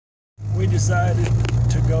we decided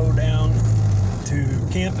to go down to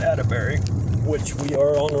Camp Atterbury, which we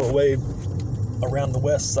are on our way around the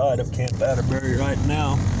west side of Camp Atterbury right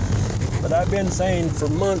now. But I've been saying for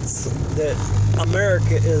months that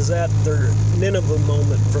America is at their Nineveh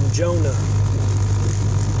moment from Jonah.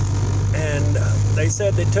 And they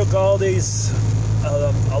said they took all these,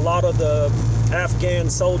 a lot of the Afghan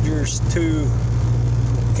soldiers to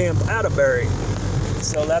Camp Atterbury.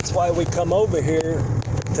 So that's why we come over here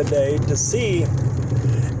today to see.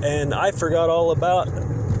 And I forgot all about,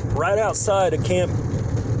 right outside of Camp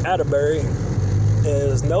Atterbury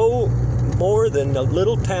is no more than a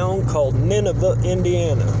little town called Nineveh,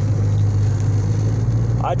 Indiana.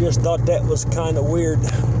 I just thought that was kind of weird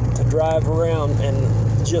to drive around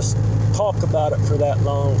and just talk about it for that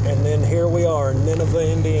long, and then here we are in Nineveh,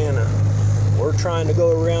 Indiana. We're trying to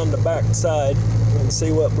go around the back side and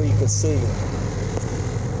see what we can see.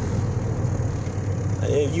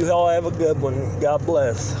 You all have a good one. God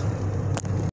bless.